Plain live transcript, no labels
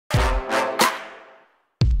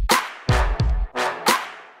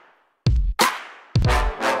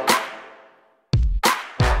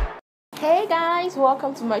Hey guys,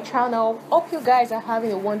 welcome to my channel. Hope you guys are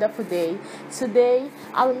having a wonderful day. Today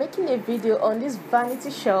I'll be making a video on this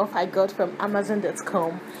vanity shelf I got from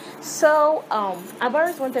amazon.com. So I've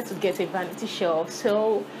always wanted to get a vanity shelf,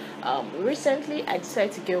 so recently I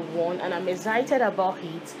decided to get one and I'm excited about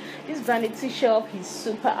it. This vanity shelf is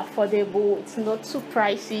super affordable, it's not too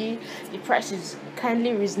pricey, the price is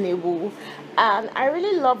kindly reasonable, and I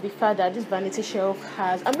really love the fact that this vanity shelf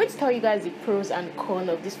has. I'm going to tell you guys the pros and cons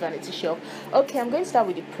of this vanity shelf. Okay, I'm going to start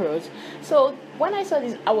with the pros. So when I saw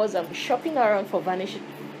this, I was shopping around for vanity.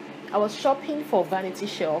 I was shopping for vanity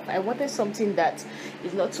shelf. I wanted something that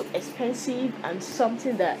is not too expensive and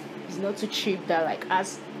something that is not too cheap, that like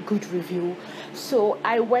has good review. So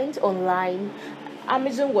I went online.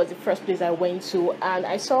 Amazon was the first place I went to, and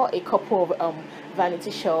I saw a couple of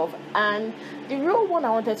vanity shelf, and the real one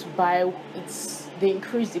I wanted to buy, they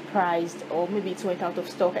increased the price, or maybe it went out of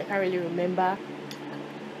stock, I can't really remember.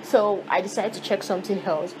 So I decided to check something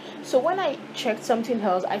else. So when I checked something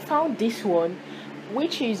else, I found this one,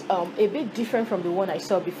 which is a bit different from the one I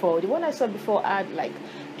saw before. The one I saw before had like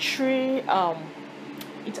three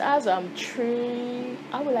it has three,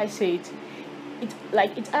 how will I say it,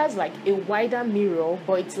 it has like a wider mirror,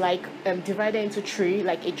 but it's like divided into three,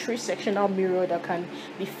 like a three sectional mirror that can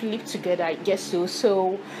be flipped together, I guess.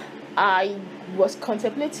 So I was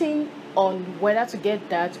contemplating on whether to get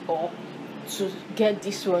that or to get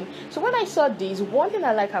this one. So when I saw this, one thing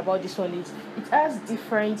I like about this one is it has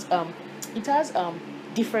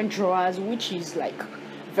different drawers, which is like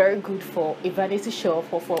very good for a vanity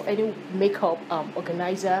shelf or for any makeup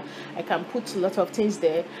organizer. I can put a lot of things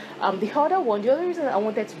there. The other one, the only reason I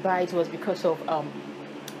wanted to buy it was because of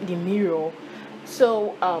the mirror.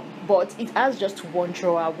 So but it has just one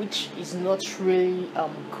drawer, which is not really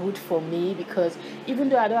good for me, because even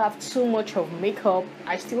though I don't have too much of makeup,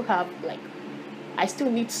 I still have like, I still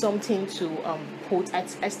need something to put.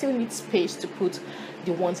 I still need space to put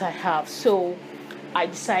the ones I have. So I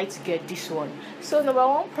decided to get this one. So number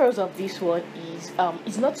one pros of this one is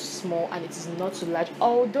it's not too small and it is not too large.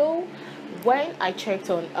 Although when I checked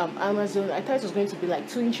on Amazon, I thought it was going to be like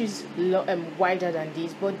 2 inches wider than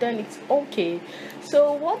this, but then it's okay.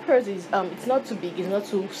 So one pros is it's not too big, it's not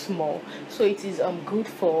too small. So it is good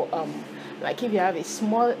for like if you have a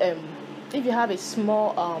small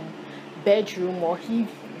bedroom, or if you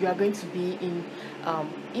are going to be in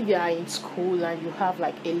if you are in school and you have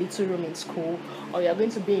like a little room in school, or you are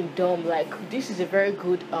going to be in dorm, like this is a very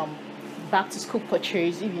good back to school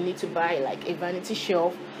purchase. If you need to buy like a vanity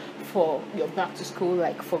shelf for your back to school,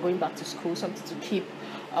 like for going back to school, something to keep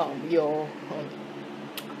your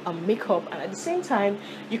makeup, and at the same time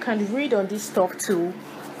you can read on this stuff too.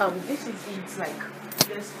 This is it, like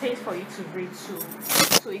there's space for you to read too.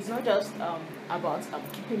 So it's not just about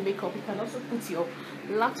keeping makeup, you can also put your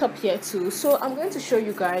laptop here too. So I'm going to show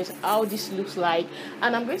you guys how this looks like,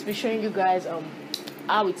 and I'm going to be showing you guys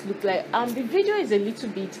how it looked like. The video is a little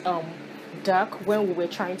bit dark when we were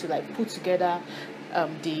trying to like put together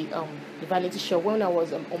the vanity shelf, when I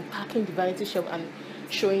was unpacking the vanity shelf and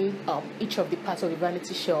showing each of the parts of the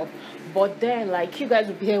vanity shelf. But then, like, you guys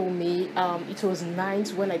will be here with me, it was night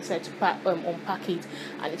when I decided to unpack it,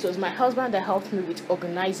 and it was my husband that helped me with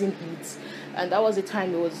organizing it, and that was the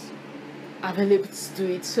time it was available to do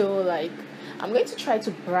it. So like, I'm going to try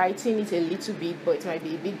to brighten it a little bit, but it might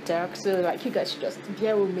be a bit dark, so like you guys should just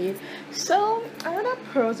bear with me. So another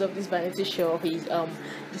pros of this vanity shelf is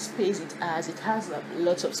the space it has. It has like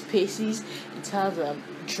lots of spaces. It has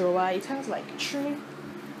drawer. It has like three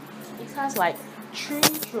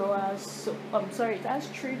drawers. So I'm sorry, it has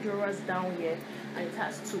three drawers down here, and it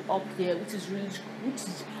has two up there, which is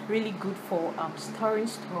really good for storing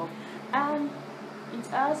stuff. And it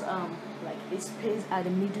has like a space at the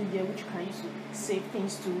middle here, which you can use to save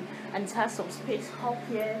things too, and it has some space up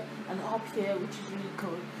here and up here, which is really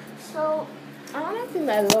good. So another thing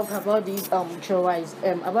I love about these drawers,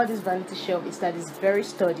 about this vanity shelf, is that it's very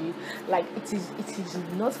sturdy. Like it is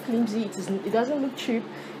not flimsy, it doesn't look cheap.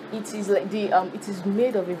 It is like it is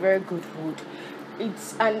made of a very good wood.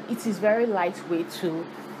 It is very lightweight too.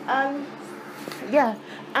 And yeah,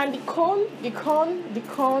 and the con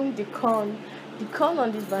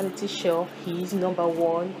on this vanity shelf is number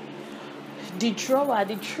one, the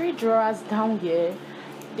three drawers down here,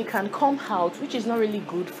 they can come out, which is not really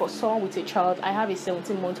good for someone with a child. I have a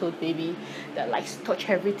 17-month-old baby that likes to touch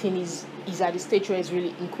everything, is at the stage where he's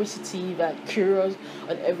really inquisitive and curious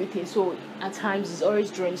on everything. So at times he's always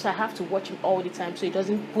drawing, so I have to watch him all the time so he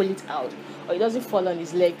doesn't pull it out or he doesn't fall on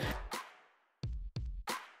his leg.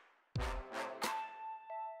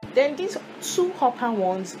 Then these two upper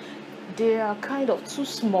ones, they are kind of too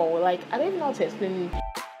small. Like, I don't even know how to explain it.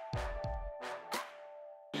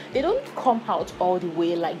 they don't come out all the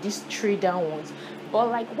way like these three down ones, but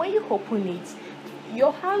like when you open it,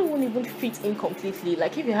 your hand won't even fit in completely.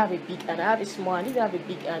 Like if you have a big hand, I have a small hand. If you have a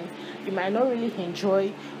big hand, you might not really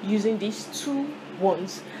enjoy using these two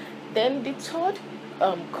ones. Then the third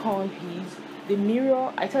con is the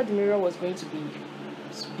mirror. I thought the mirror was going to be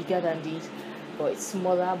bigger than this, but it's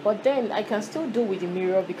smaller. But then I can still do with the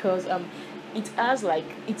mirror because it has like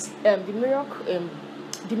it's the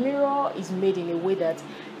mirror is made in a way that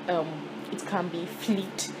it can be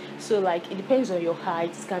flipped. So like it depends on your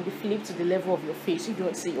height, it can be flipped to the level of your face if you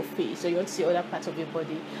want to see your face or you want to see other parts of your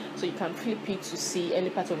body. So you can flip it to see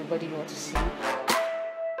any part of your body you want to see.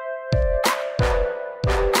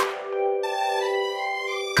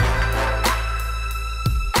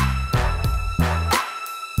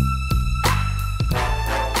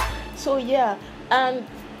 So yeah, and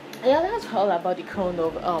yeah, that's all about the cone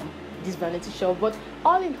of this vanity shop. But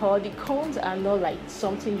all in all, the cones are not like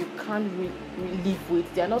something you can't live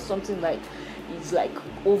with. They are not something like it's like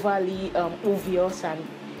overly obvious and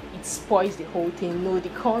it spoils the whole thing. No, the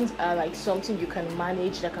cones are like something you can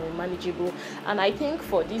manage, that can be manageable. And I think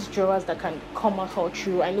for these drawers that can come out all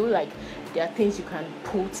through, I know like there are things you can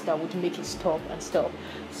put that would make it stop and stuff.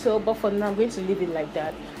 So but for now I'm going to leave it like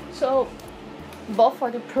that. So but for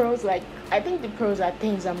the pros, like I think the pros are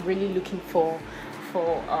things I'm really looking for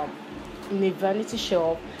in a vanity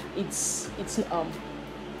shop. It's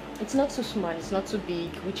not too small, it's not too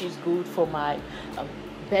big, which is good for my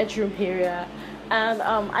bedroom area. And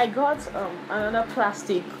I got another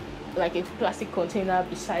plastic, like a plastic container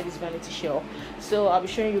beside this vanity shelf, so I'll be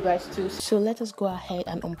showing you guys too. So let us go ahead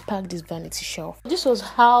and unpack this vanity shelf. This was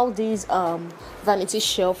how this vanity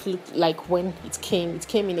shelf looked like when it came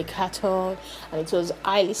in a carton, and it was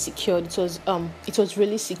highly secured. It was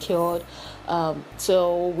really secured.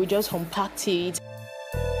 So we just unpacked it.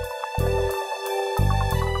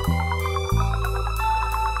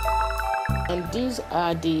 And these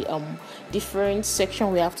are the different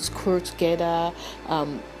sections we have to screw together,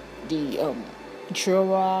 the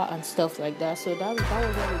drawer and stuff like that. So that was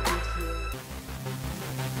what we did here.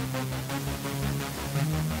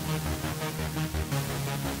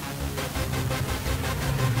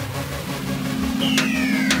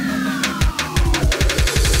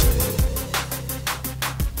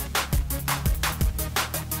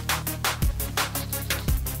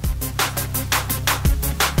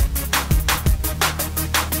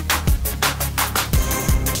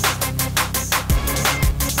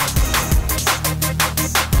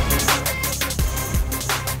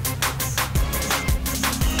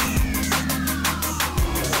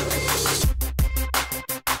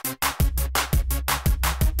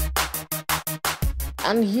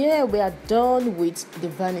 And here we are done with the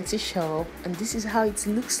vanity shelf, and this is how it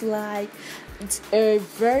looks like. It's a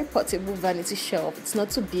very portable vanity shelf. It's not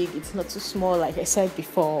too big, it's not too small, like I said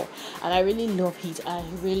before, and I really love it. I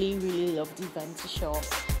really love this vanity shelf.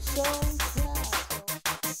 So yeah.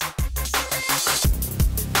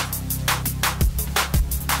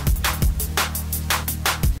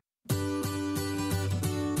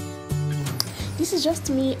 This is just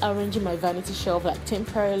me arranging my vanity shelf like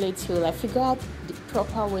temporarily till I figure out the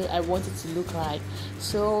proper way I want it to look like.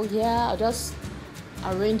 So yeah, I'll just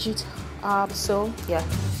arrange it up. So yeah.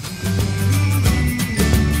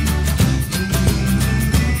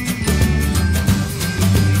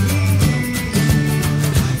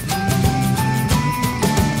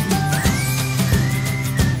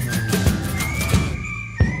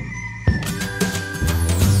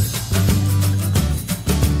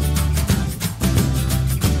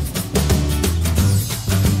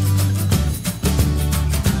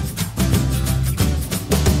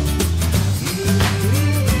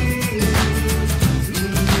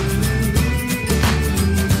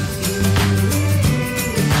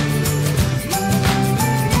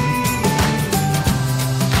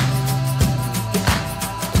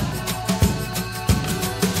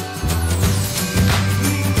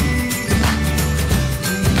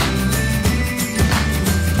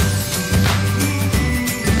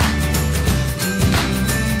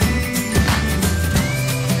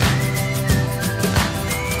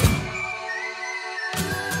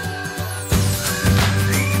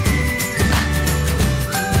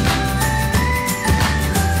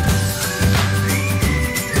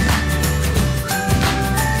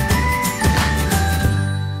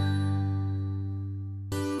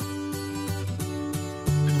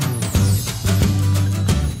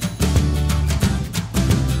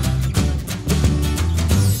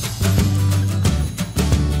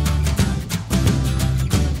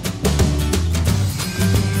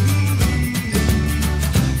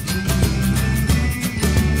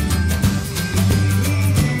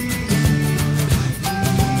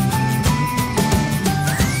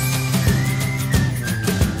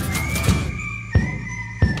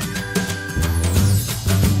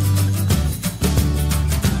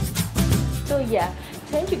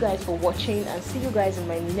 guys for watching, and see you guys in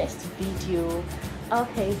my next video.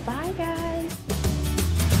 Okay, bye guys.